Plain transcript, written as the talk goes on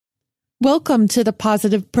Welcome to the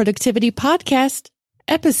Positive Productivity Podcast,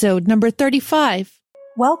 episode number 35.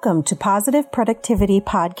 Welcome to Positive Productivity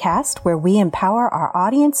Podcast, where we empower our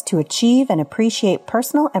audience to achieve and appreciate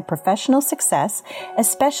personal and professional success,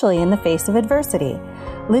 especially in the face of adversity.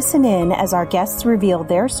 Listen in as our guests reveal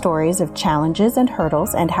their stories of challenges and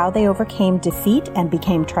hurdles and how they overcame defeat and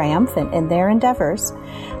became triumphant in their endeavors.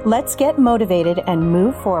 Let's get motivated and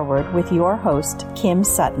move forward with your host, Kim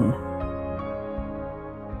Sutton.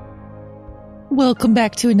 Welcome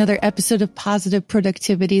back to another episode of Positive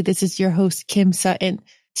Productivity. This is your host, Kim Sutton.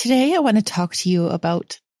 Today, I want to talk to you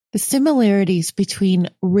about the similarities between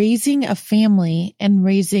raising a family and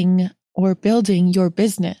raising or building your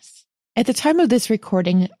business. At the time of this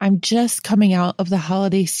recording, I'm just coming out of the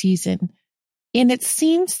holiday season, and it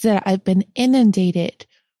seems that I've been inundated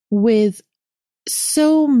with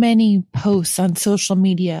so many posts on social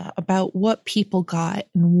media about what people got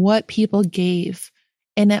and what people gave.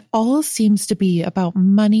 And it all seems to be about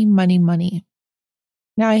money, money, money.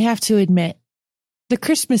 Now, I have to admit, the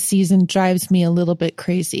Christmas season drives me a little bit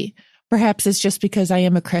crazy. Perhaps it's just because I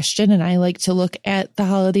am a Christian and I like to look at the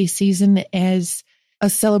holiday season as a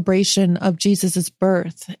celebration of Jesus's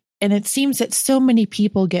birth. And it seems that so many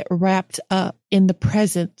people get wrapped up in the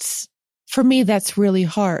presents. For me, that's really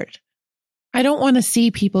hard. I don't want to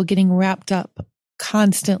see people getting wrapped up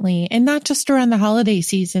constantly, and not just around the holiday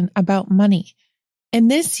season, about money. And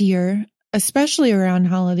this year, especially around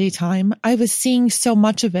holiday time, I was seeing so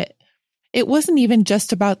much of it. It wasn't even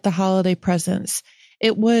just about the holiday presents.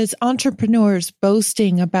 It was entrepreneurs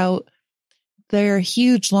boasting about their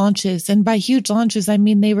huge launches. And by huge launches, I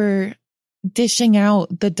mean they were dishing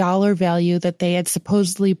out the dollar value that they had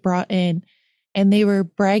supposedly brought in. And they were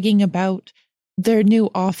bragging about their new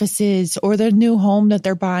offices or their new home that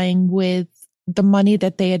they're buying with the money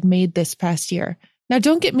that they had made this past year. Now,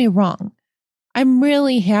 don't get me wrong. I'm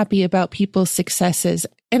really happy about people's successes,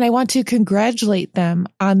 and I want to congratulate them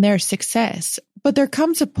on their success. But there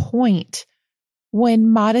comes a point when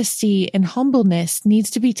modesty and humbleness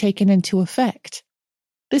needs to be taken into effect.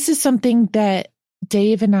 This is something that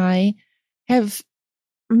Dave and I have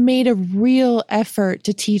made a real effort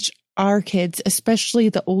to teach our kids, especially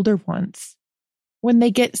the older ones. When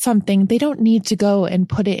they get something, they don't need to go and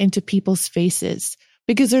put it into people's faces.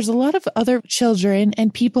 Because there's a lot of other children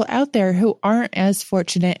and people out there who aren't as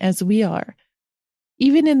fortunate as we are.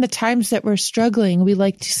 Even in the times that we're struggling, we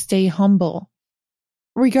like to stay humble.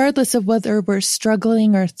 Regardless of whether we're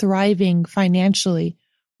struggling or thriving financially,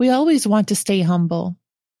 we always want to stay humble.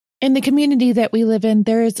 In the community that we live in,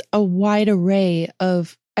 there is a wide array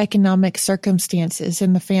of economic circumstances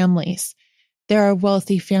in the families. There are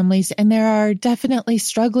wealthy families and there are definitely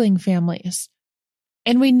struggling families.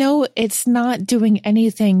 And we know it's not doing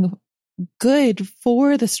anything good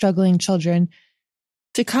for the struggling children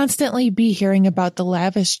to constantly be hearing about the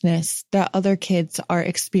lavishness that other kids are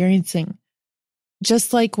experiencing.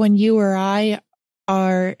 Just like when you or I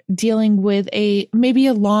are dealing with maybe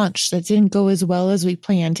a launch that didn't go as well as we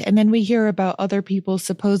planned. And then we hear about other people's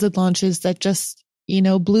supposed launches that just,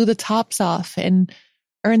 blew the tops off and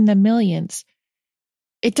earned them millions.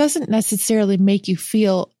 It doesn't necessarily make you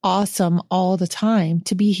feel awesome all the time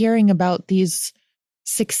to be hearing about these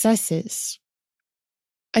successes.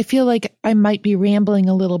 I feel like I might be rambling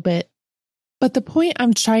a little bit, but the point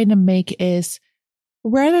I'm trying to make is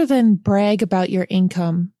rather than brag about your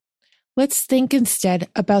income, let's think instead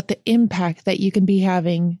about the impact that you can be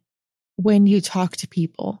having when you talk to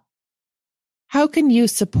people. How can you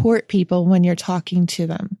support people when you're talking to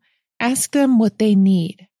them? Ask them what they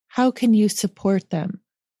need. How can you support them?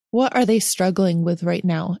 What are they struggling with right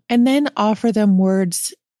now? And then offer them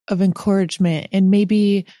words of encouragement and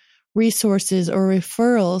maybe resources or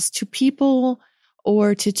referrals to people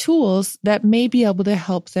or to tools that may be able to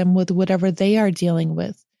help them with whatever they are dealing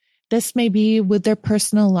with. This may be with their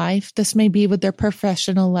personal life. This may be with their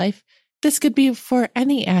professional life. This could be for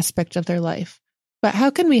any aspect of their life. But how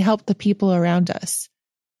can we help the people around us?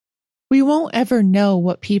 We won't ever know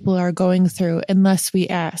what people are going through unless we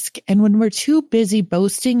ask. And when we're too busy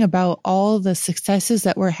boasting about all the successes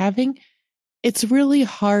that we're having, it's really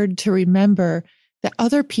hard to remember that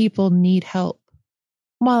other people need help.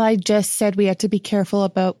 While I just said we have to be careful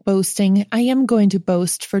about boasting, I am going to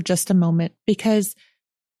boast for just a moment because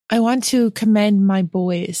I want to commend my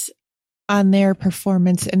boys on their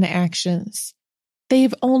performance and actions.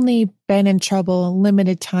 They've only been in trouble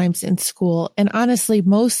limited times in school. And honestly,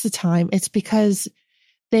 most of the time, it's because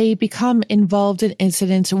they become involved in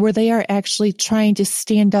incidents where they are actually trying to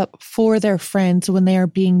stand up for their friends when they are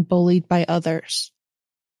being bullied by others.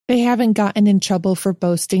 They haven't gotten in trouble for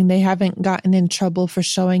boasting. They haven't gotten in trouble for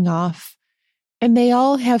showing off. And they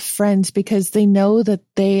all have friends because they know that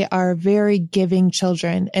they are very giving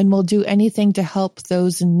children and will do anything to help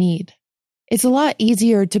those in need. It's a lot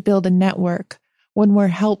easier to build a network when we're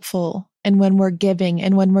helpful and when we're giving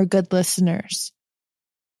and when we're good listeners.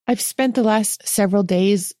 I've spent the last several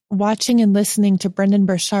days watching and listening to Brendon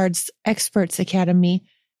Burchard's Experts Academy,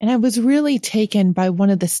 and I was really taken by one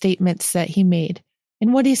of the statements that he made.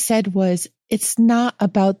 And what he said was, it's not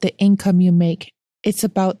about the income you make. It's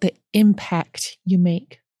about the impact you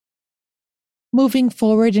make. Moving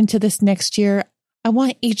forward into this next year, I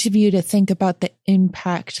want each of you to think about the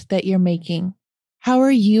impact that you're making. How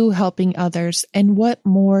are you helping others, and what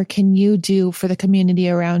more can you do for the community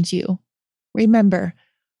around you? Remember,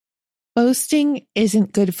 boasting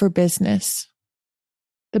isn't good for business.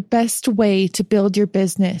 The best way to build your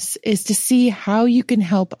business is to see how you can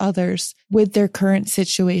help others with their current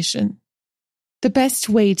situation. The best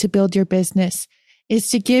way to build your business is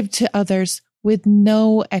to give to others with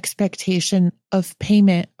no expectation of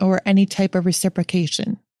payment or any type of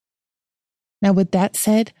reciprocation. Now, with that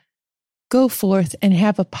said, go forth and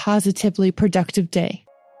have a positively productive day.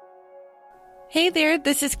 Hey there,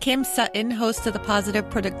 this is Kim Sutton, host of the Positive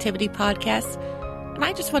Productivity Podcast, and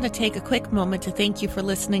I just want to take a quick moment to thank you for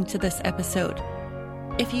listening to this episode.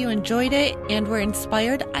 If you enjoyed it and were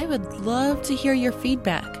inspired, I would love to hear your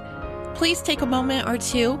feedback. Please take a moment or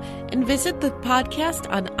two and visit the podcast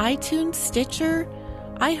on iTunes, Stitcher,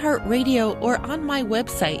 iHeartRadio, or on my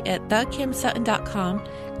website at thekimsutton.com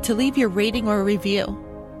to leave your rating or review.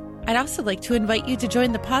 I'd also like to invite you to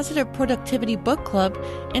join the Positive Productivity Book Club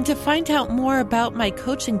and to find out more about my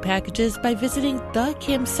coaching packages by visiting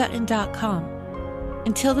thekimsutton.com.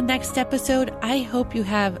 Until the next episode, I hope you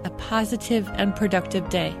have a positive and productive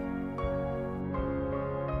day.